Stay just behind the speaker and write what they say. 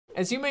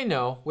As you may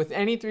know, with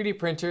any 3D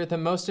printer, the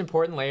most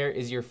important layer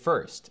is your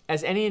first,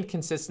 as any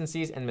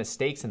inconsistencies and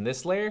mistakes in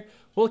this layer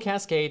will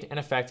cascade and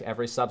affect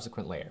every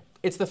subsequent layer.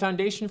 It's the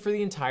foundation for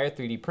the entire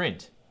 3D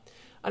print.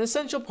 An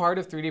essential part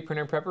of 3D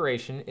printer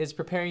preparation is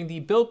preparing the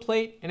build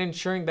plate and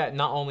ensuring that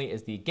not only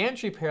is the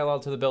gantry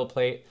parallel to the build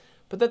plate,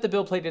 but that the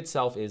build plate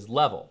itself is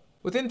level.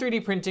 Within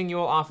 3D printing, you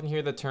will often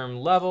hear the term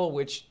level,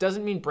 which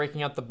doesn't mean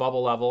breaking out the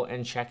bubble level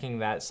and checking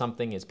that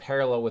something is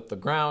parallel with the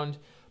ground,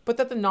 but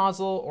that the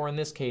nozzle, or in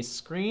this case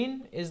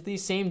screen, is the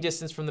same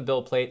distance from the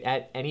build plate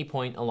at any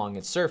point along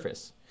its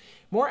surface.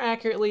 More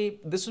accurately,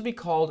 this would be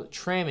called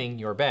tramming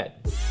your bed.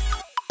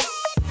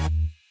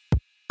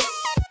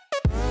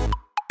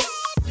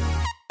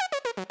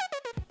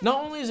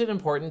 Not only is it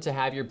important to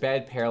have your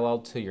bed parallel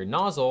to your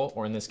nozzle,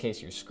 or in this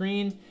case your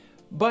screen,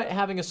 but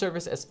having a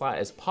surface as flat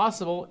as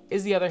possible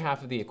is the other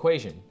half of the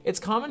equation. It's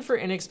common for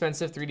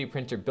inexpensive 3D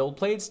printer build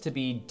plates to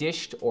be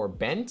dished or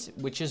bent,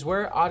 which is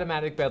where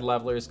automatic bed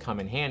levelers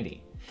come in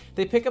handy.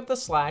 They pick up the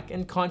slack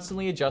and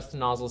constantly adjust the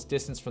nozzle's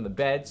distance from the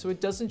bed so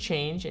it doesn't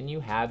change and you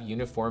have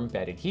uniform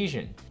bed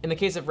adhesion. In the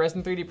case of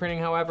resin 3D printing,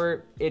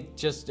 however, it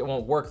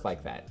won't work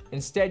like that.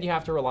 Instead, you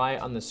have to rely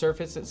on the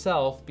surface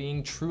itself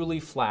being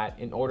truly flat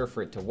in order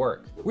for it to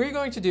work. We're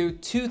going to do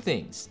two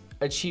things: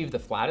 achieve the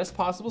flattest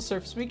possible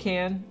surface we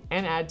can,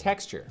 and add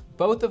texture,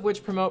 both of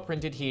which promote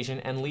print adhesion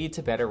and lead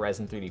to better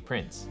resin 3D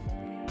prints.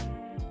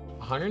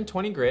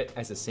 120 grit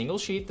as a single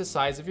sheet the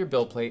size of your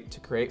build plate to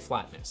create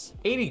flatness.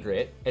 80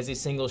 grit as a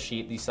single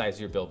sheet the size of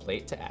your build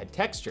plate to add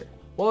texture.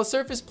 While a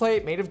surface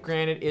plate made of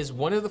granite is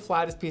one of the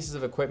flattest pieces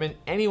of equipment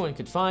anyone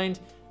could find,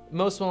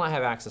 most will not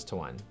have access to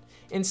one.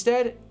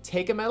 Instead,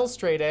 take a metal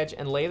straight edge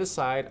and lay the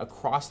side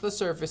across the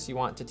surface you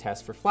want to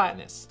test for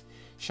flatness.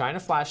 Shine a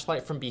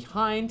flashlight from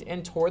behind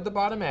and toward the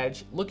bottom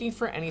edge, looking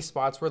for any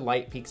spots where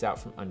light peeks out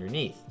from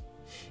underneath.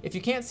 If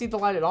you can't see the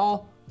light at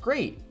all,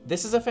 great!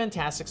 This is a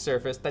fantastic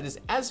surface that is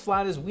as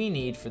flat as we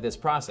need for this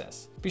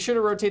process. Be sure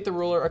to rotate the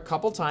ruler a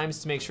couple times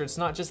to make sure it's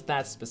not just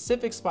that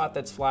specific spot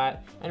that's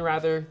flat, and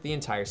rather the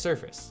entire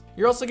surface.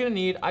 You're also going to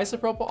need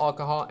isopropyl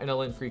alcohol and a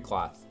lint-free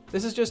cloth.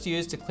 This is just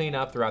used to clean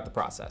up throughout the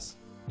process.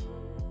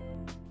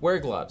 Wear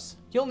gloves.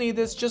 You'll need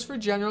this just for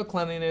general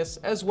cleanliness,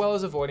 as well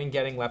as avoiding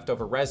getting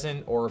leftover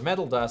resin or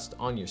metal dust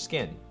on your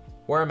skin.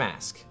 Wear a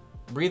mask.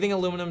 Breathing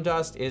aluminum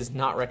dust is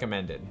not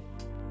recommended.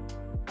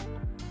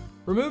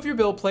 Remove your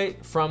build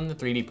plate from the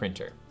 3D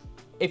printer.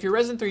 If your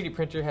resin 3D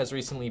printer has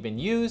recently been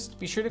used,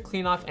 be sure to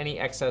clean off any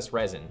excess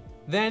resin.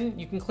 Then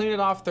you can clean it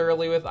off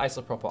thoroughly with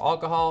isopropyl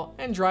alcohol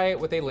and dry it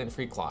with a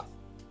lint-free cloth.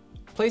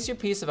 Place your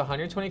piece of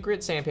 120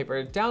 grit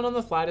sandpaper down on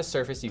the flattest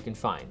surface you can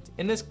find.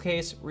 In this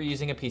case, we're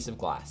using a piece of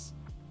glass.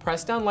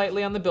 Press down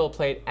lightly on the build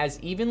plate as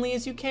evenly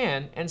as you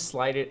can and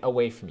slide it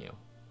away from you.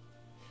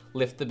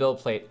 Lift the build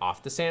plate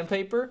off the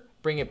sandpaper,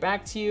 bring it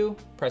back to you,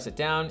 press it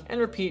down,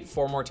 and repeat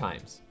 4 more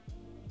times.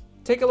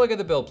 Take a look at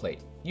the build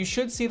plate. You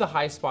should see the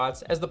high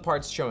spots as the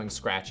parts showing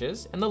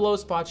scratches, and the low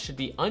spots should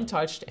be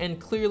untouched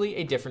and clearly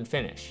a different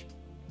finish.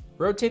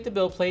 Rotate the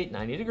build plate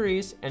 90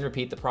 degrees and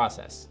repeat the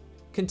process.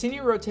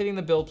 Continue rotating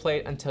the build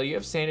plate until you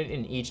have sanded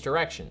in each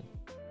direction.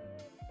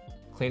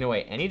 Clean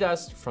away any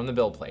dust from the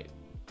build plate.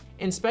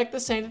 Inspect the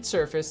sanded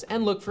surface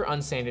and look for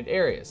unsanded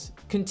areas.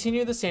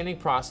 Continue the sanding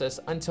process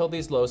until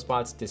these low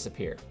spots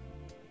disappear.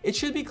 It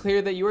should be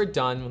clear that you are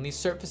done when the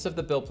surface of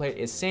the build plate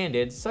is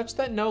sanded such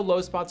that no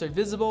low spots are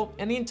visible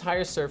and the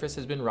entire surface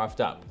has been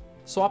roughed up.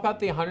 Swap out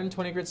the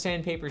 120 grit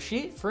sandpaper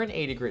sheet for an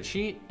 80 grit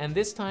sheet, and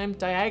this time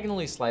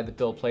diagonally slide the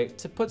build plate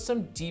to put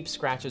some deep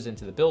scratches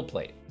into the build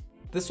plate.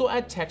 This will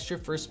add texture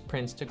for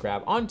prints to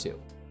grab onto.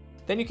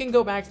 Then you can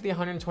go back to the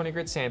 120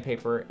 grit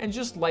sandpaper and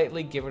just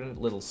lightly give it a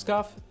little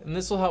scuff, and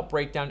this will help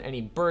break down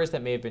any burrs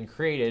that may have been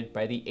created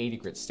by the 80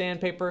 grit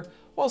sandpaper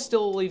while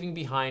still leaving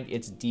behind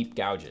its deep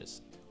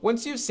gouges.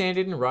 Once you've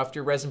sanded and roughed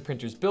your resin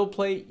printer's build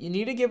plate, you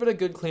need to give it a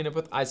good cleanup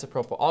with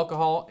isopropyl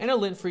alcohol and a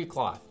lint-free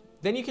cloth.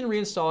 Then you can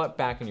reinstall it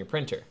back on your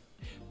printer.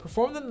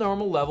 Perform the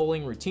normal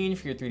leveling routine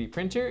for your 3D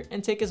printer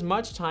and take as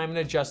much time in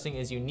adjusting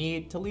as you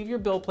need to leave your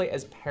build plate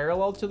as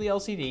parallel to the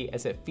LCD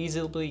as it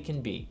feasibly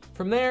can be.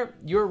 From there,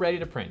 you're ready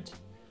to print.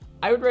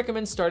 I would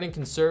recommend starting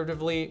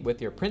conservatively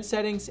with your print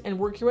settings and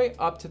work your way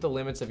up to the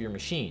limits of your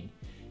machine.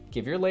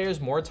 Give your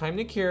layers more time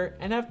to cure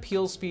and have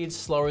peel speeds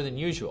slower than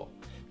usual.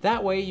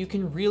 That way you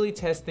can really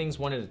test things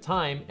one at a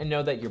time and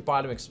know that your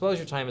bottom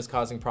exposure time is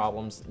causing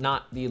problems,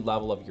 not the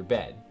level of your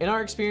bed. In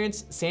our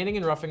experience, sanding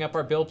and roughing up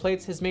our build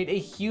plates has made a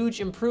huge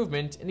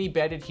improvement in the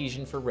bed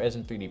adhesion for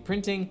resin 3D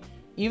printing,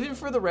 even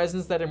for the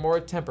resins that are more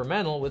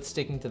temperamental with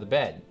sticking to the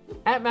bed.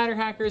 At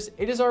MatterHackers,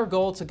 it is our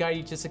goal to guide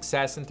you to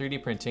success in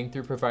 3D printing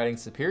through providing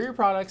superior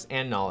products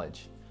and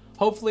knowledge.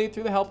 Hopefully,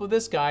 through the help of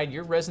this guide,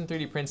 your resin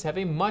 3D prints have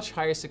a much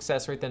higher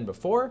success rate than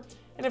before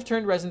and have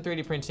turned resin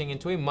 3D printing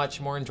into a much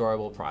more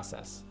enjoyable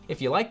process.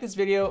 If you like this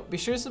video, be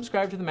sure to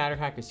subscribe to the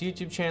MatterHackers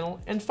YouTube channel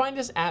and find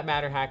us at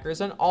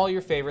MatterHackers on all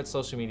your favorite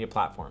social media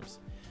platforms.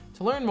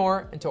 To learn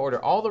more and to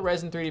order all the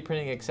resin 3D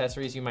printing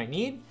accessories you might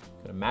need,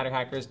 go to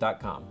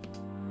MatterHackers.com.